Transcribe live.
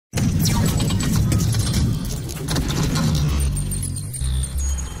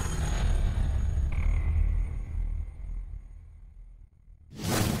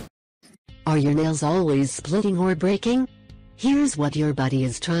Are your nails always splitting or breaking? Here's what your body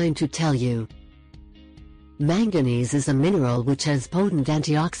is trying to tell you. Manganese is a mineral which has potent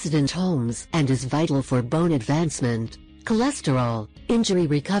antioxidant homes and is vital for bone advancement, cholesterol, injury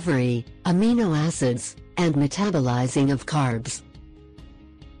recovery, amino acids, and metabolizing of carbs.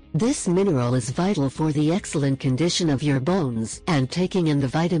 This mineral is vital for the excellent condition of your bones and taking in the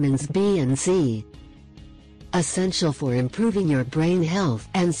vitamins B and C. Essential for improving your brain health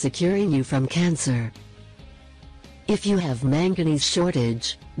and securing you from cancer. If you have manganese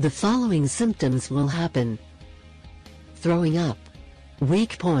shortage, the following symptoms will happen: throwing up,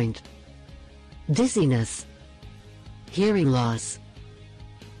 weak point, dizziness, hearing loss,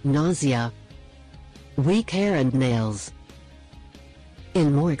 nausea, weak hair and nails.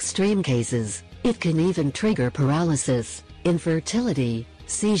 In more extreme cases, it can even trigger paralysis, infertility,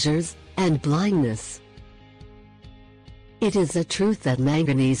 seizures, and blindness. It is a truth that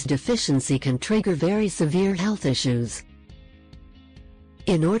manganese deficiency can trigger very severe health issues.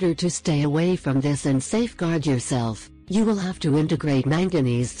 In order to stay away from this and safeguard yourself, you will have to integrate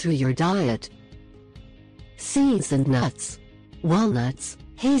manganese through your diet. Seeds and nuts, walnuts,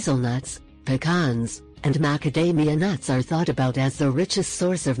 hazelnuts, pecans, and macadamia nuts are thought about as the richest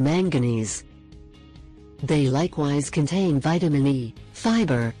source of manganese. They likewise contain vitamin E,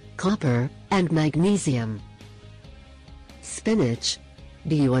 fiber, copper, and magnesium. Spinach.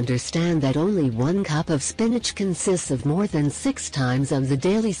 Do you understand that only 1 cup of spinach consists of more than 6 times of the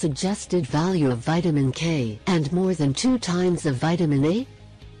daily suggested value of vitamin K and more than 2 times of vitamin A?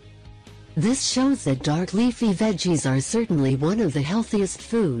 This shows that dark leafy veggies are certainly one of the healthiest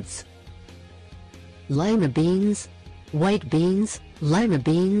foods. Lima beans, white beans, lima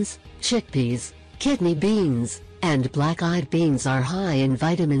beans, chickpeas, kidney beans, and black-eyed beans are high in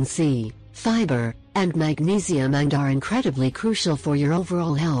vitamin C, fiber, and magnesium and are incredibly crucial for your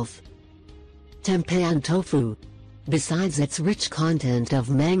overall health. Tempeh tofu. Besides its rich content of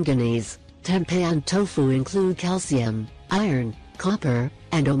manganese, tempeh tofu include calcium, iron, copper,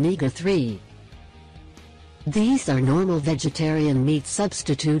 and omega-3. These are normal vegetarian meat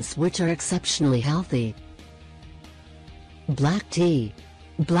substitutes which are exceptionally healthy. Black tea.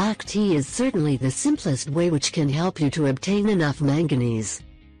 Black tea is certainly the simplest way which can help you to obtain enough manganese.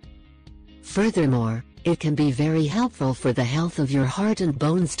 Furthermore, it can be very helpful for the health of your heart and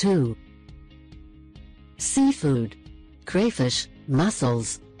bones too. Seafood. Crayfish,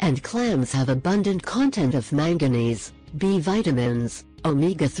 mussels, and clams have abundant content of manganese, B vitamins,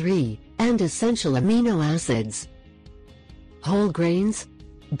 omega-3, and essential amino acids. Whole grains,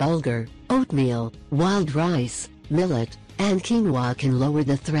 bulgur, oatmeal, wild rice, millet, and quinoa can lower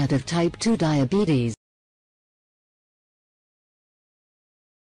the threat of type 2 diabetes.